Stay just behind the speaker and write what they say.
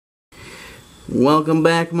Welcome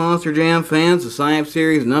back, Monster Jam fans, to Science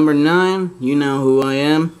Series number 9. You know who I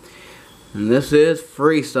am. And this is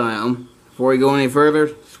Freestyle. Before we go any further,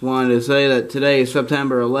 just wanted to say that today is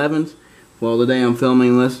September 11th. Well, the day I'm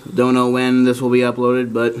filming this. Don't know when this will be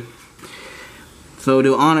uploaded, but... So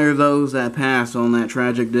to honor those that passed on that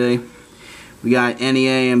tragic day, we got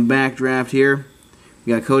NEA and Backdraft here.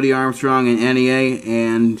 We got Cody Armstrong and NEA,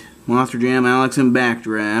 and Monster Jam Alex and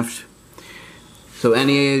Backdraft. So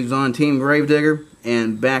NEA is on Team Gravedigger,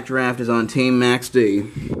 and Backdraft is on Team Max D.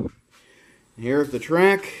 Here's the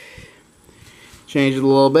track. Change it a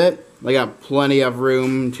little bit. They got plenty of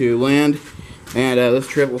room to land. And this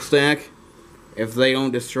triple stack, if they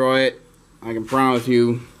don't destroy it, I can promise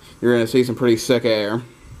you, you're going to see some pretty sick air.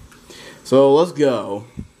 So let's go.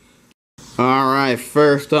 Alright,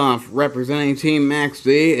 first off, representing Team Max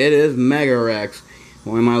D, it is Mega Rex.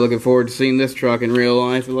 Boy, am I looking forward to seeing this truck in real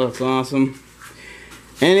life. It looks awesome.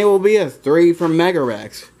 And it will be a 3 from Mega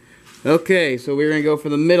Rex. Okay, so we're going to go for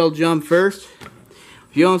the middle jump first.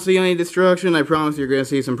 If you don't see any destruction, I promise you're going to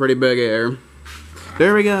see some pretty big air.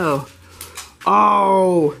 There we go.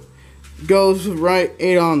 Oh! Goes right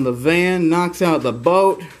in on the van, knocks out the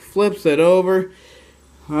boat, flips it over.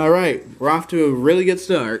 Alright, we're off to a really good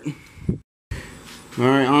start.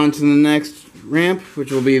 Alright, on to the next ramp,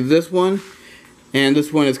 which will be this one. And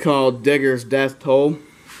this one is called Digger's Death Toll.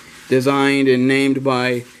 Designed and named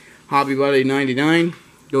by HobbyBuddy99.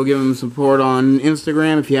 Go give him support on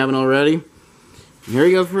Instagram if you haven't already. And here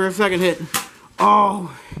he goes for a second hit.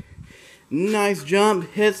 Oh! Nice jump.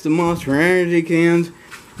 Hits the Monster Energy cans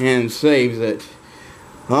and saves it.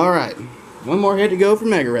 Alright. One more hit to go for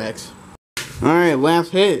Mega Rex. Alright,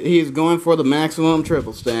 last hit. He's going for the maximum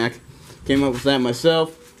triple stack. Came up with that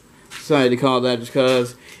myself. Decided to call that just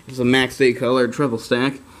because it's a Max D colored triple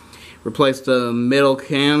stack. Replaced the middle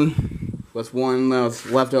can with one that was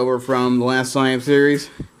left over from the last Science Series.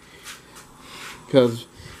 Because,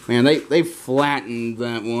 man, they flattened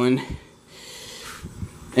that one.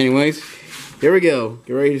 Anyways, here we go.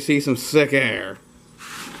 Get ready to see some sick air.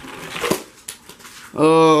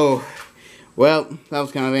 Oh, well, that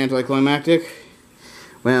was kind of anticlimactic.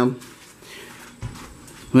 Well,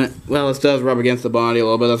 this does rub against the body a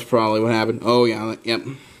little bit. That's probably what happened. Oh, yeah, yep.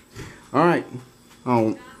 Alright.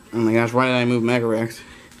 Oh my gosh, why did I move Mega Rex?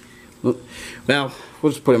 Well,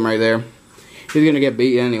 we'll just put him right there. He's gonna get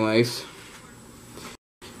beat anyways.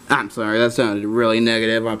 I'm sorry, that sounded really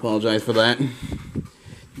negative. I apologize for that.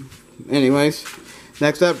 Anyways,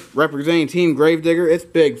 next up, representing Team Gravedigger, it's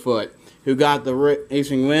Bigfoot, who got the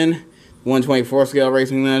racing win. 124 scale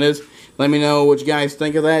racing, that is. Let me know what you guys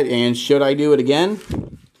think of that, and should I do it again?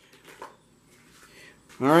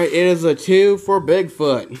 Alright, it is a 2 for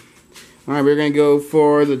Bigfoot. Alright, we're going to go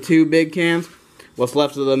for the 2 big cans. What's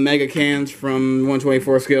left of the mega cans from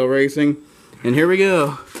 124 scale racing. And here we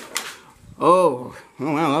go. Oh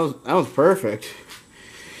wow, that was perfect.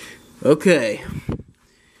 Okay.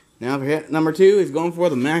 Now for hit number 2, he's going for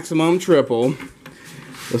the maximum triple.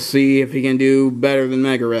 Let's see if he can do better than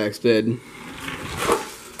Mega Rex did.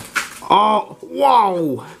 Oh,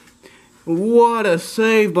 whoa! What a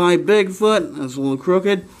save by Bigfoot. That's a little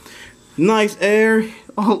crooked. Nice air.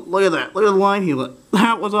 Oh, look at that. Look at the line he lit.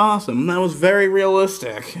 That was awesome. That was very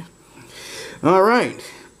realistic. Alright.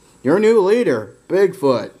 Your new leader,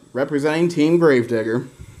 Bigfoot, representing Team Gravedigger.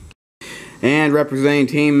 And representing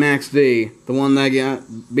Team Max D, the one that got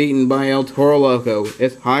beaten by El Toro Loco.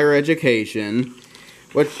 It's Higher Education.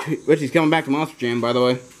 Which he's coming back to Monster Jam, by the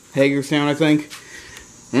way. Hagerstown, I think.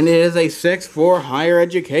 And it is a 6 for Higher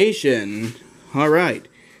Education. Alright.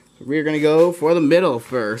 We're going to go for the middle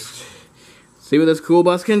first. See what this cool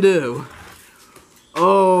bus can do.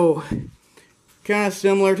 Oh, kind of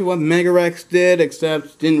similar to what Mega Rex did,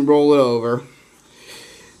 except didn't roll it over.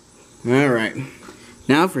 Alright,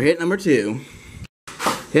 now for hit number 2.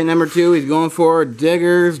 Hit number 2, he's going for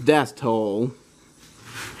Digger's Death Toll.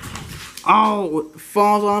 Oh,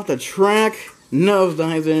 falls off the track,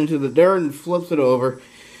 nosedives into the dirt and flips it over.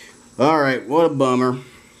 Alright, what a bummer.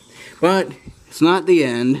 But it's not the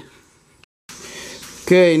end.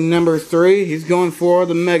 Okay, number 3, he's going for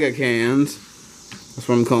the Mega Cans. That's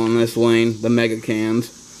what I'm calling this lane, the Mega Cans.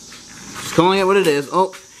 Just calling it what it is.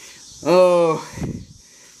 Oh,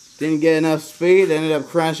 didn't get enough speed, ended up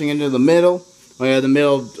crashing into the middle. Oh yeah, the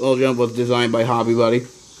middle jump was designed by Hobby Buddy.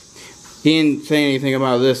 He didn't say anything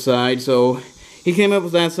about this side, so he came up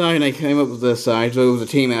with that side and I came up with this side, so it was a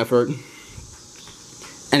team effort.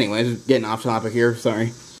 Anyways, getting off topic here,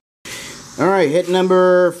 sorry. Alright, hit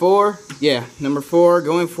number 4. Yeah, number 4,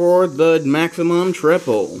 going for the maximum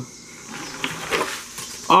triple.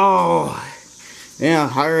 Oh, Yeah,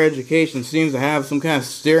 higher education seems to have some kind of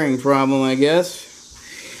steering problem, I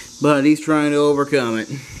guess. But he's trying to overcome it.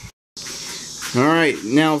 Alright,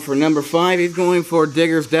 now for number 5, he's going for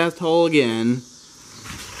Digger's Death Hole again.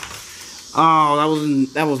 Oh,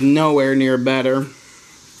 that was nowhere near better.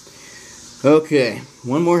 Okay,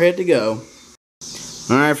 one more hit to go.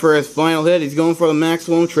 Alright, for his final hit, he's going for the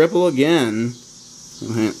maximum triple again.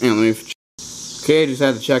 Okay, just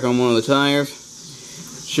had to check on one of the tires.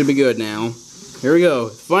 Should be good now. Here we go.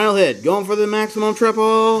 Final hit. Going for the maximum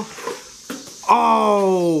triple.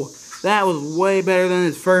 Oh! That was way better than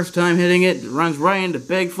his first time hitting it. It runs right into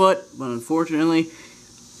Bigfoot, but unfortunately,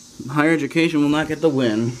 higher education will not get the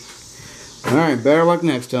win. Alright, better luck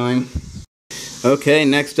next time. Okay,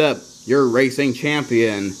 next up, your racing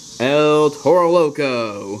champion, El Toro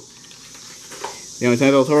Loco. The only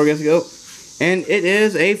time El Toro gets to go. And it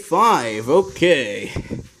is a 5. Okay.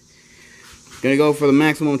 Gonna go for the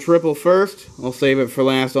maximum triple first. I'll save it for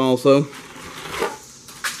last also.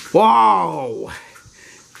 Wow!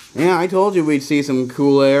 Yeah, I told you we'd see some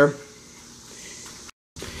cool air.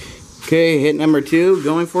 Okay, hit number 2,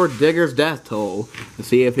 going for Digger's Death Toll. Let's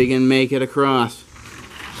see if he can make it across.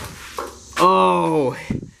 Oh!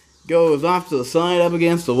 Goes off to the side up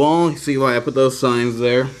against the wall. You see why I put those signs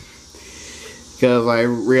there. Because I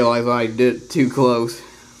realized I did it too close.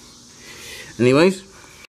 Anyways.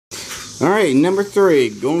 Alright, number 3,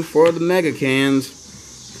 going for the Mega Cans.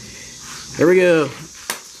 Here we go.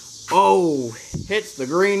 Oh, hits the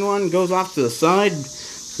green one, goes off to the side,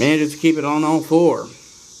 manages to keep it on all 4.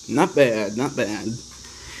 Not bad, not bad.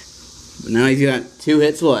 But now he's got 2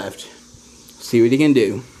 hits left. See what he can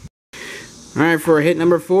do. Alright, for hit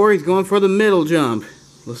number 4, he's going for the middle jump.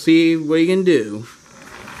 Let's see what he can do.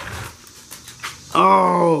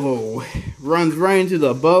 Oh, runs right into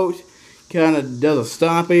the boat. Kind of does a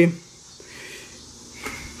stoppie.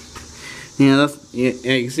 Yeah, you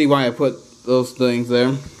can see why I put those things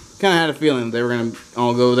there. Kind of had a feeling they were going to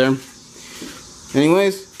all go there.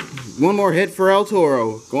 Anyways, one more hit for El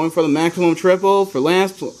Toro. Going for the maximum triple for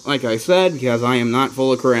last, like I said, because I am not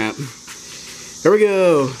full of crap. Here we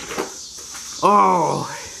go. Oh,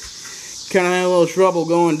 kind of had a little trouble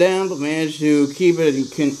going down, but managed to keep it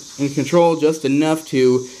in control just enough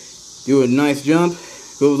to do a nice jump.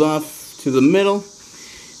 Goes off to the middle.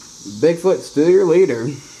 Bigfoot, still your leader.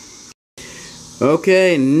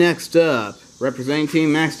 Okay, next up. Representing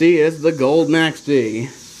Team Max D is the Gold Max D.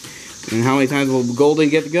 And how many times will Goldie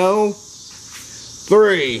get to go?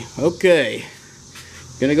 3. Okay.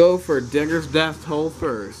 Gonna go for Digger's Death Hole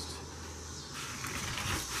first.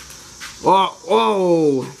 Whoa,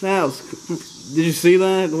 whoa! That was... Did you see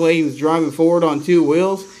that? The way he was driving forward on 2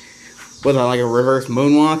 wheels? Was that like a reverse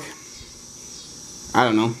moonwalk? I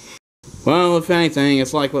don't know. Well, if anything,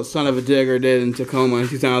 it's like what Son of a Digger did in Tacoma in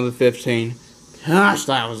 2015. Gosh,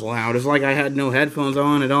 that was loud. It's like I had no headphones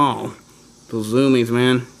on at all. Those zoomies,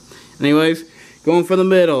 man. Anyways, going for the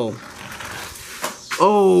middle.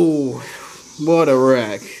 Oh, what a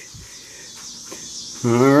wreck.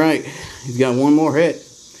 Alright, he's got one more hit.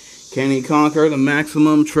 Can he conquer the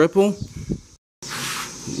maximum triple?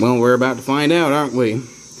 Well, we're about to find out, aren't we?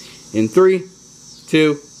 In 3,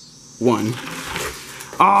 2, 1.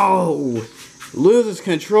 Oh! Loses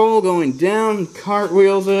control going down,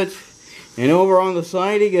 cartwheels it. And over on the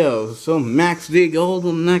side he goes. So Max D Gold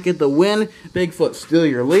will not get the win. Bigfoot still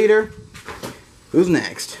your leader. Who's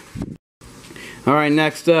next? Alright,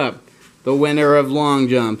 next up. The winner of long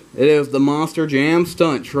jump. It is the Monster Jam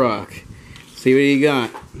stunt truck. See what you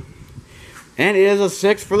got. And it is a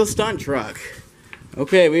 6 for the stunt truck.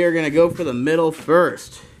 Okay, we are going to go for the middle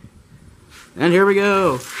first. And here we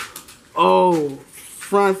go. Oh,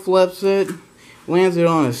 front flips it. Lands it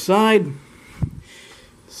on his side.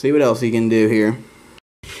 See what else he can do here.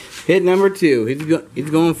 Hit number 2. He's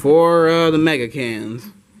going for the Mega Cans.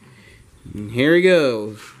 And here he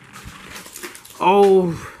goes.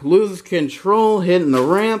 Oh, loses control, hitting the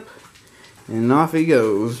ramp. And off he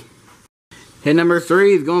goes. Hit number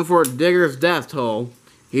 3. He's going for Digger's Death Hole.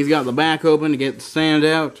 He's got the back open to get the sand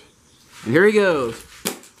out. And here he goes.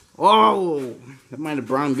 Oh, that might have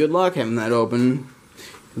brought him good luck having that open.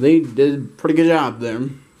 They did a pretty good job there.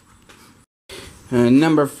 And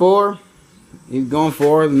number 4, he's going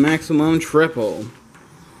for the maximum triple.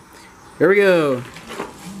 Here we go.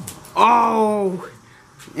 Oh!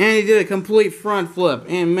 And he did a complete front flip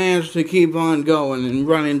and managed to keep on going and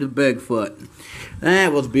run into Bigfoot.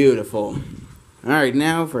 That was beautiful. Alright,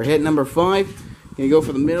 now for hit number 5. Can you go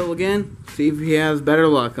for the middle again? See if he has better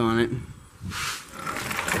luck on it.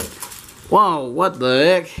 Whoa, what the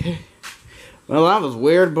heck? Well, that was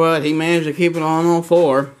weird, but he managed to keep it on all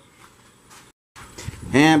 4.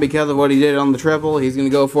 And because of what he did on the triple, he's going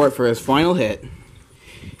to go for it for his final hit.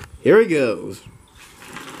 Here he goes.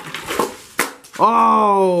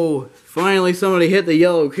 Oh! Finally somebody hit the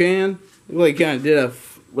yellow can. Looked like he kind of did a,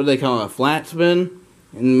 what do they call it, a flat spin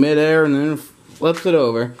in midair and then flips it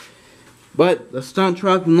over. But the stunt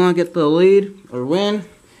truck will not get the lead or win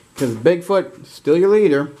because Bigfoot is still your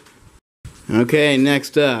leader. Okay,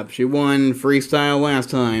 next up. She won freestyle last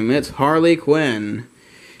time. It's Harley Quinn.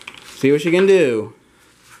 See what she can do.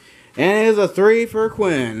 And it is a 3 for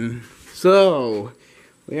Quinn. So,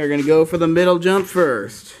 we are going to go for the middle jump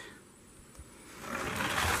first.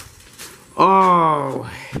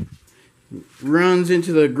 Oh! Runs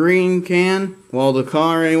into the green can, well, the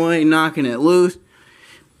car anyway, knocking it loose.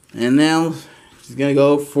 And now, she's going to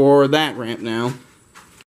go for that ramp now.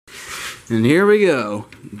 And here we go.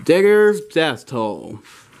 Digger's Death Toll.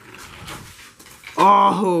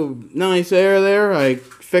 Oh, nice air there. I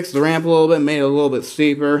fixed the ramp a little bit, made it a little bit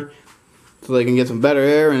steeper so they can get some better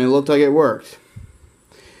air, and it looked like it worked.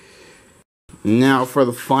 Now for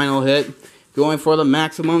the final hit, going for the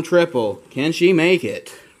maximum triple. Can she make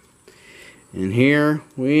it? And here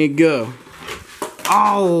we go.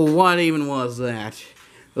 Oh, what even was that?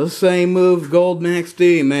 The same move Gold Max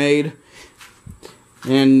D made.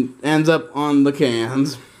 And ends up on the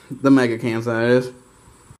cans. The mega cans, that is.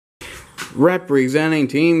 Representing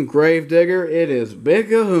Team Gravedigger, it is Big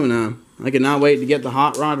Kahuna. I cannot wait to get the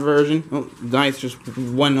hot rod version. Oh, dice just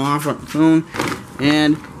went off on its own.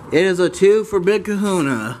 And it is a 2 for Big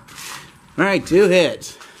Kahuna. Alright, 2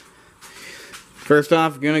 hits. First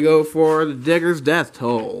off, we're gonna go for the Digger's Death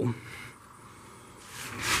Toll.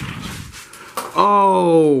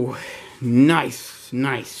 Oh, nice,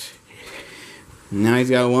 nice. Now he's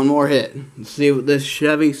got one more hit. Let's see what this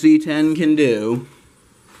Chevy C10 can do.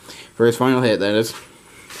 For his final hit, that is.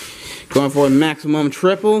 Going for a maximum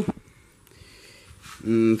triple.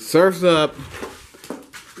 And surfs up.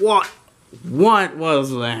 What? What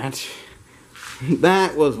was that?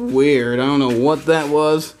 That was weird. I don't know what that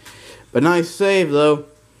was. But nice save, though.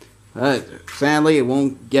 Sadly, it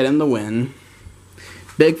won't get him the win.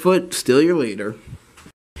 Bigfoot, still your leader.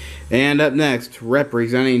 And up next,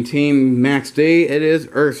 representing Team Max D, it is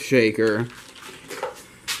Earthshaker.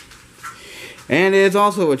 And it is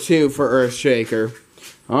also a 2 for Earthshaker.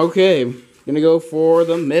 Okay, gonna go for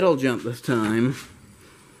the middle jump this time.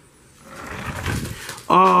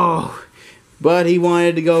 Oh, but he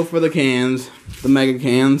wanted to go for the cans, the mega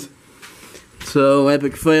cans. So,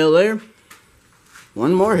 epic fail there.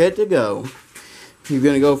 One more hit to go. He's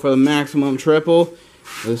gonna go for the maximum triple.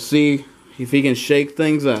 Let's see if he can shake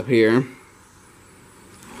things up here.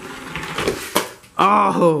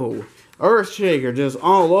 Oh! Earthshaker just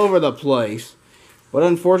all over the place. But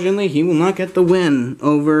unfortunately, he will not get the win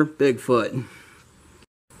over Bigfoot.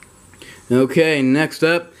 Okay, next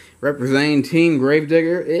up, representing Team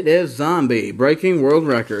Gravedigger, it is Zombie, breaking world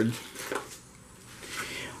records.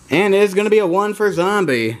 And it's going to be a 1 for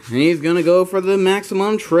Zombie. And he's going to go for the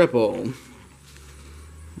maximum triple.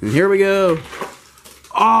 And here we go.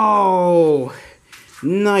 Oh!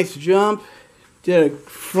 Nice jump. Did a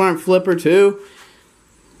front flipper too.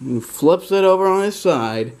 And flips it over on his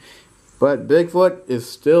side. But Bigfoot is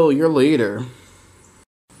still your leader.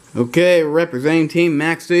 Okay, representing Team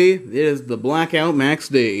Max D, it is the Blackout Max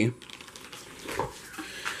D.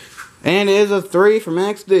 And it is a 3 for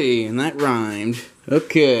Max D, and that rhymed.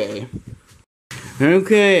 Okay.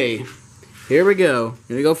 Okay. Here we go.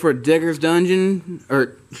 Gonna go for Digger's Dungeon,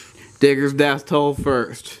 or Digger's Death Toll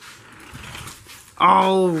first.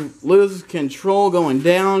 Oh, loses control going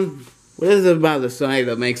down. What is it about the side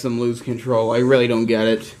that makes them lose control? I really don't get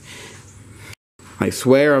it. I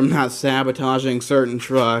swear I'm not sabotaging certain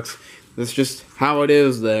trucks. That's just how it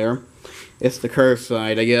is there. It's the curve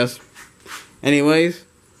side, I guess. Anyways,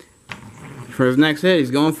 for his next hit,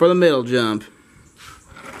 he's going for the middle jump.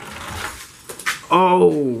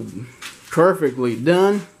 Oh, perfectly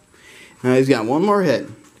done. Now he's got one more hit.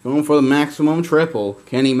 Going for the maximum triple.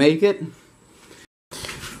 Can he make it?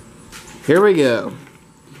 Here we go.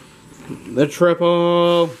 The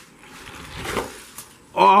triple.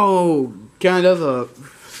 Oh, kind of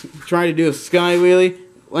does trying to do a sky wheelie.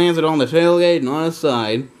 Lands it on the tailgate and on his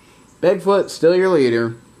side. Bigfoot, still your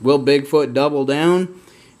leader. Will Bigfoot double down?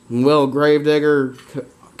 Will Gravedigger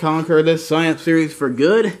conquer this science series for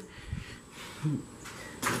good?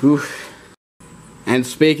 Oof. And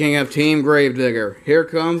speaking of Team Gravedigger, here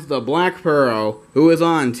comes the Black Pearl, who is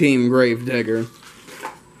on Team Gravedigger.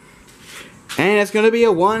 And it's going to be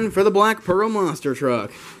a 1 for the Black Pearl monster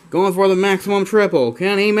truck. Going for the maximum triple.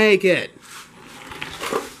 Can he make it?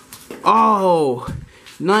 Oh,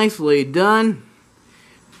 nicely done.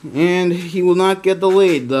 And he will not get the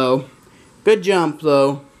lead, though. Good jump,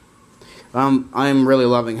 though. I'm really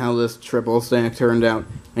loving how this triple stack turned out.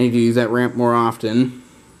 I need to use that ramp more often.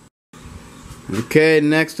 Okay,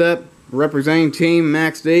 next up, representing Team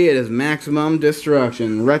Max D, it is Maximum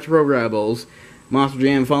Destruction, Retro Rebels. Monster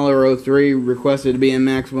Jam Follower 03 requested to be in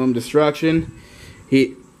Maximum Destruction.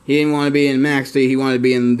 He didn't want to be in Max D, he wanted to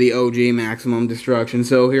be in the OG Maximum Destruction,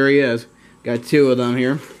 so here he is. Got two of them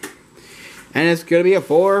here. And it's going to be a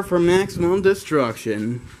 4 for Maximum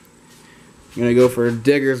Destruction. I'm going to go for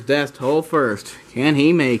Digger's Death Toll first. Can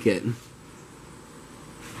he make it?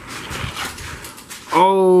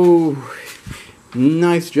 Oh,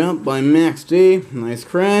 nice jump by Max D. Nice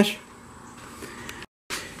crash.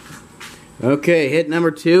 Okay, hit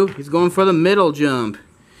number 2. He's going for the middle jump.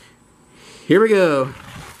 Here we go.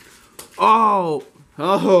 Oh,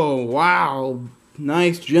 wow.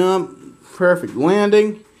 Nice jump. Perfect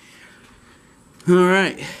landing.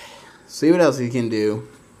 Alright, see what else he can do.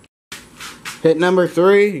 Hit number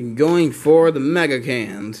 3, going for the Mega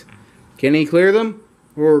Cans. Can he clear them?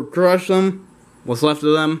 Or crush them? What's left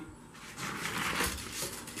of them?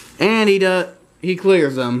 And he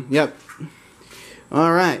clears them. Yep.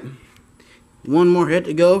 Alright. One more hit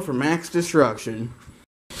to go for Max Destruction.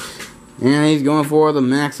 And he's going for the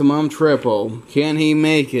Maximum Triple. Can he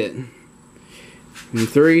make it? In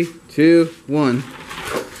 3, 2, 1.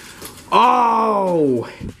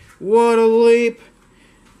 Oh! What a leap!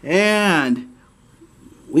 And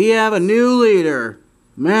we have a new leader,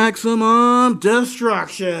 Maximum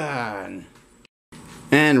Destruction.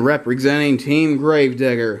 And representing Team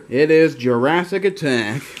Gravedigger, it is Jurassic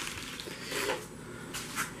Attack.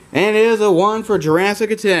 And it is a 1 for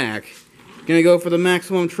Jurassic Attack. Gonna go for the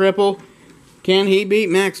Maximum Triple. Can he beat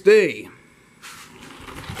Max D?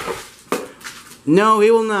 No,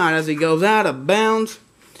 he will not, as he goes out of bounds.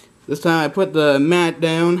 This time I put the mat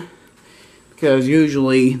down, because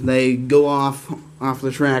usually they go off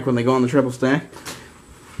the track when they go on the triple stack.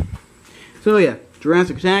 So yeah,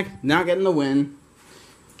 Jurassic Attack not getting the win.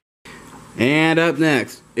 And up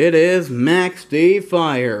next, it is Max D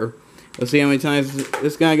Fire. Let's see how many times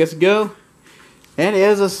this guy gets to go. And it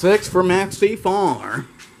is a 6 for Max D Fire.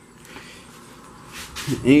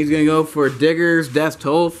 And he's going to go for Digger's Death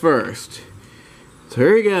Toll first. So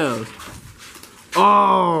here he goes.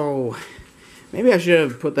 Oh! Maybe I should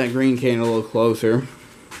have put that green can a little closer.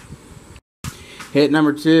 Hit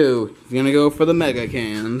number 2. He's going to go for the Mega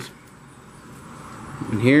Cans.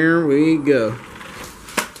 And here we go.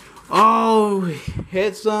 Oh!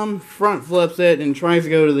 Hits some, front flips it, and tries to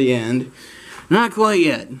go to the end. Not quite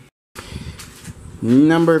yet.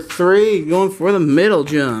 Number 3, going for the middle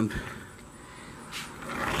jump.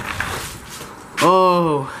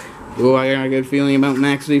 Oh! Oh, I got a good feeling about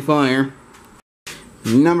Max D Fire.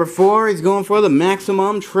 Number 4, he's going for the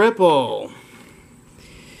Maximum Triple.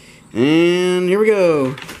 And here we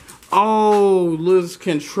go. Oh, lose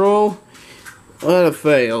control. What a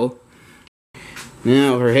fail.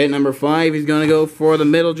 Now for hit number 5, he's going to go for the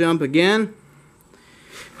middle jump again.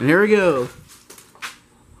 And here we go.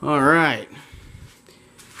 Alright.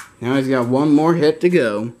 Now he's got one more hit to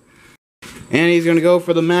go. And he's going to go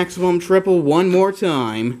for the Maximum Triple one more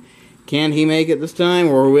time. Can he make it this time,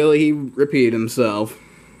 or will he repeat himself?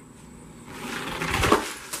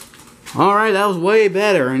 Alright, that was way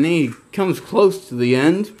better, and he comes close to the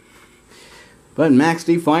end. But Max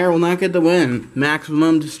D Fire will not get the win.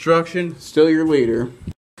 Maximum Destruction, still your leader.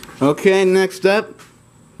 Okay, next up,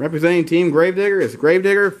 representing Team Gravedigger, is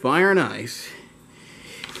Gravedigger Fire and Ice.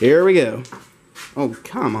 Here we go. Oh,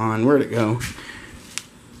 come on, where'd it go?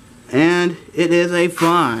 And it is a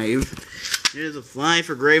 5. It is a 5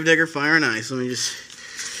 for Gravedigger Fire and Ice. Let me just...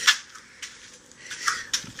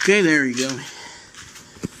 Okay, there you go.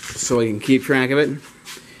 So I can keep track of it.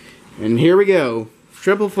 And here we go.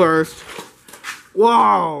 Triple first.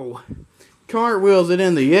 Whoa! Cartwheels it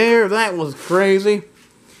in the air. That was crazy.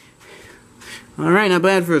 Alright, not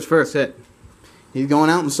bad for his first hit. He's going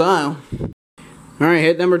out in style. Alright,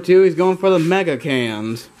 hit number 2. He's going for the Mega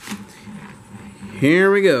Cans.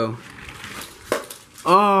 Here we go.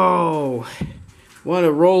 Oh! What a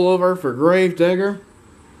rollover for Gravedigger.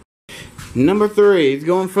 Number 3, he's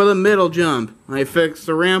going for the middle jump. I fixed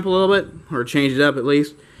the ramp a little bit, or changed it up at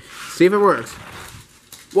least. See if it works.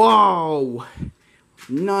 Whoa!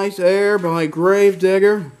 Nice air by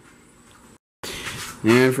Gravedigger.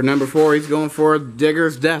 And for number 4, he's going for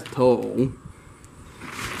Digger's Death Toll.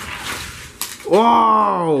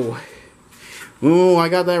 Whoa! Ooh, I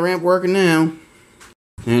got that ramp working now.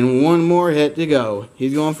 And one more hit to go.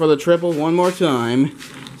 He's going for the triple one more time.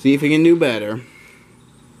 See if he can do better.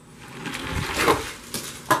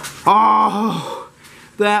 Oh!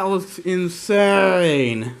 That was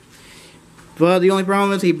insane. But the only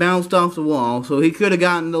problem is he bounced off the wall, so he could have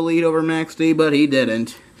gotten the lead over Max D, but he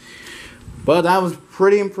didn't. But that was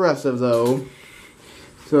pretty impressive, though.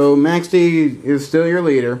 So Max D is still your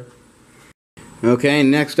leader. Okay,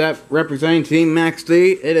 next up, representing Team Max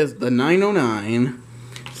D, it is the 909.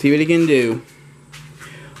 See what he can do.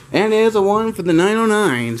 And it is a 1 for the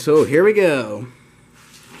 909, so here we go.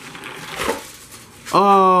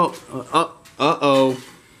 Oh, uh-oh.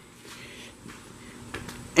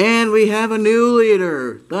 And we have a new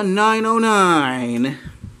leader, the 909.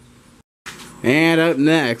 And up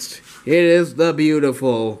next, it is the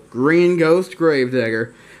beautiful Green Ghost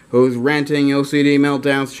Gravedigger, who's renting OCD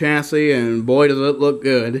Meltdown's chassis, and boy does it look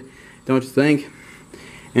good, don't you think?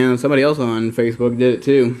 And somebody else on Facebook did it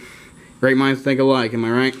too. Great minds think alike, am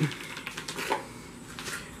I right?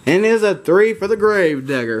 And it is a 3 for the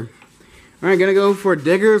Gravedigger. Alright, gonna go for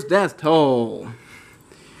Digger's Death Toll.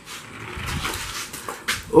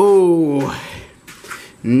 Oh,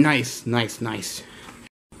 nice, nice, nice.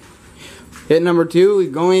 Hit number 2, he's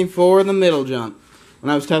going for the middle jump. When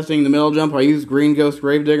I was testing the middle jump, I used Green Ghost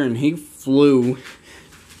Gravedigger and he flew.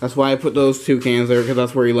 That's why I put those 2 cans there, because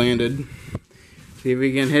that's where he landed. See if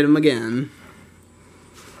we can hit him again.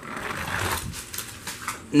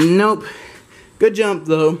 Nope. Good jump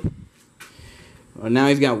though. Well, now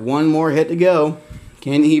he's got 1 more hit to go.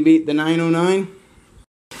 Can he beat the 909?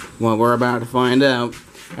 Well, we're about to find out.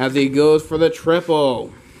 As he goes for the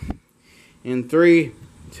triple. In 3,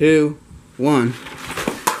 2, 1.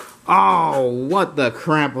 Oh, what the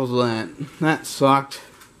crap was that? That sucked.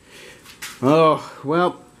 Oh,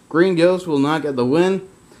 well, Green Ghost will not get the win.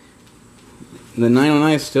 The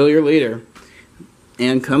 909 is still your leader.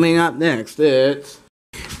 And coming up next, it's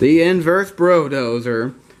the Inverse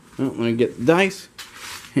Brodozer. Oh, I'm going to get the dice.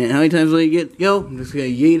 And how many times will you go? I'm just going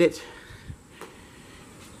to yeet it.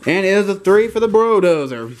 And it is a 3 for the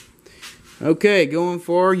Brodozer. Okay, going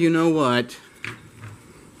for you know what.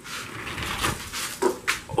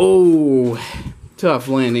 Oh, tough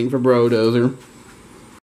landing for Brodozer.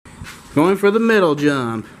 Going for the middle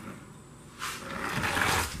jump.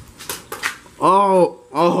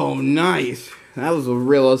 Oh, nice. That was a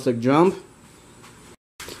realistic jump.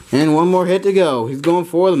 And 1 more hit to go. He's going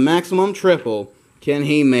for the maximum triple. Can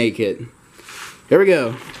he make it? Here we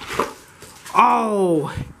go.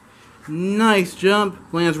 Oh, nice jump.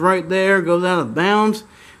 Lands right there. Goes out of bounds.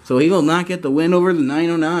 So he will not get the win over the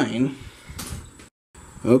 909.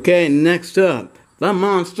 Okay, next up. The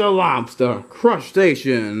Monster Lobster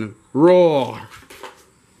Crustacean Roar.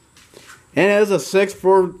 And it is a 6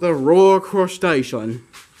 for the Roar Crustacean.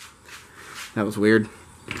 That was weird.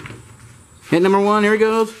 Hit number 1. Here he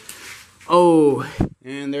goes. Oh,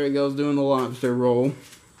 and there he goes doing the lobster roll.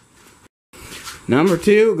 Number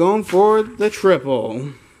 2, going for the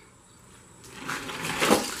triple.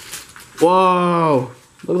 Whoa!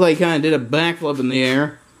 Looks like he kind of did a backflip in the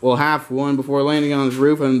air. Well, half one before landing on his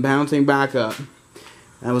roof and bouncing back up.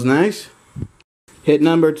 That was nice. Hit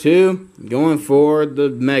number 2, going for the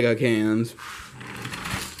mega cans.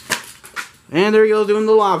 And there he goes doing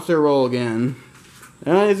the lobster roll again.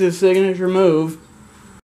 That is his signature move.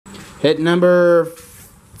 Hit number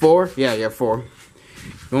 4. Yeah, 4.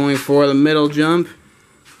 Going for the middle jump.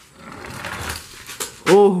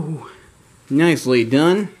 Oh, nicely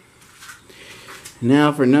done.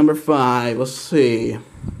 Now for number 5. Let's see.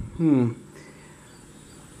 I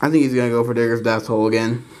think he's gonna go for Digger's Death Hole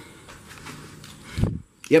again.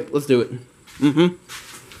 Yep, let's do it.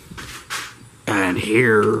 And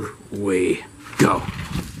here we go.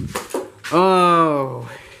 Oh,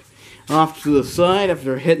 off to the side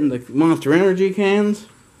after hitting the Monster Energy cans.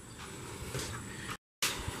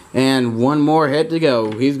 And 1 more hit to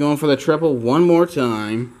go. He's going for the triple 1 more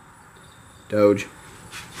time. Doge.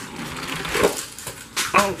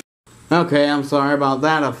 Oh. Okay, I'm sorry about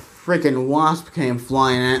that. A freaking wasp came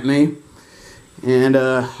flying at me. And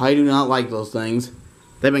I do not like those things.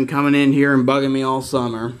 They've been coming in here and bugging me all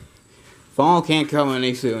summer. Fall can't come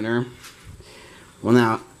any sooner. Well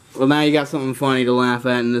now you got something funny to laugh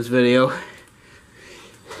at in this video.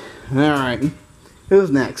 Alright,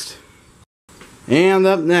 who's next? And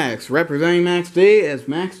up next, representing Max D, is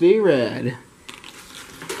Max D Red.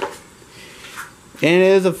 And it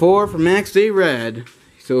is a 4 for Max D Red.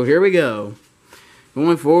 So here we go.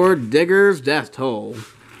 Going for Digger's Death Toll.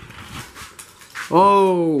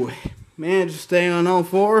 Oh, man, just stay on all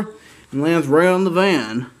 4 and lands right on the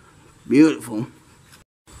van. Beautiful.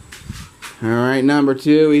 Alright, number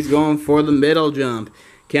 2, he's going for the middle jump.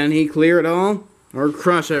 Can he clear it all or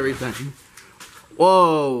crush everything?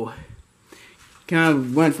 Whoa. Kind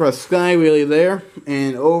of went for a sky wheelie there,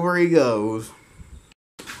 and over he goes.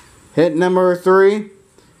 Hit number 3.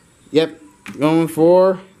 Yep, going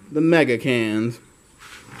for the mega cans.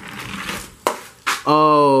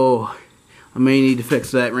 Oh, I may need to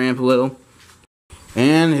fix that ramp a little.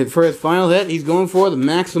 And for his final hit, he's going for the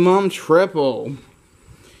maximum triple.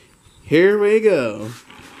 Here we go.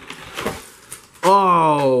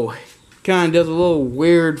 Oh, kind of does a little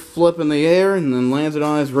weird flip in the air and then lands it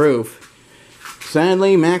on his roof.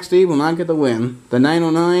 Sadly, Max D will not get the win. The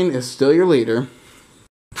 909 is still your leader.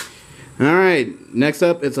 Alright, next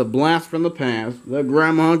up, it's a blast from the past. The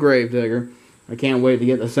Grandma Gravedigger. I can't wait to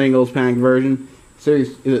get the singles pack version.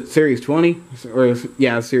 Is it Series 20? Or,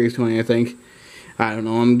 yeah, Series 20, I think. I don't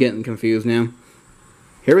know, I'm getting confused now.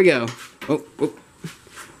 Here we go. Oh.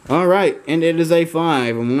 Alright, and it is a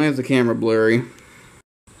 5. And why is the camera blurry?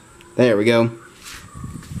 There we go.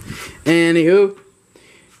 Anywho,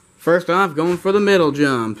 first off, going for the middle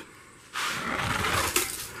jump.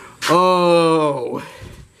 Oh,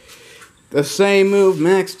 the same move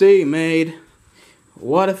Max D made.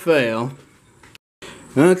 What a fail.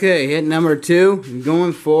 Okay, hit number 2,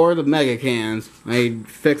 going for the mega cans. I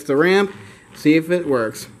fixed the ramp, see if it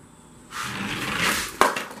works.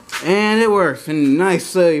 And it works. And nice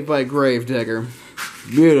save by Gravedigger.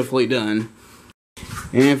 Beautifully done.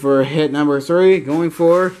 And for hit number 3, going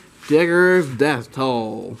for Digger's Death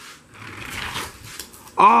Toll.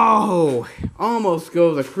 Oh! Almost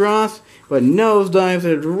goes across, but nosedives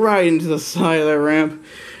it right into the side of the ramp.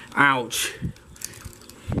 Ouch.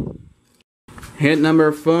 Hit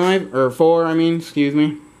number 4, excuse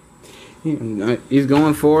me. He's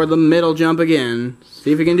going for the middle jump again.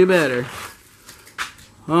 See if he can do better.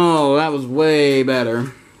 Oh, that was way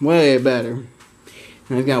better. Way better.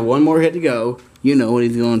 And he's got one more hit to go. You know what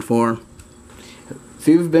he's going for. If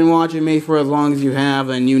you've been watching me for as long as you have,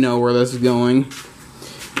 then you know where this is going.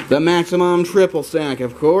 The maximum triple stack,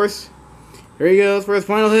 of course. Here he goes for his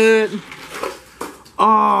final hit.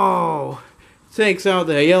 Oh! Takes out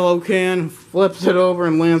the yellow can, flips it over,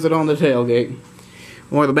 and lands it on the tailgate.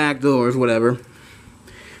 Or the back doors, whatever.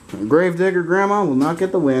 Gravedigger Grandma will not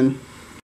get the win.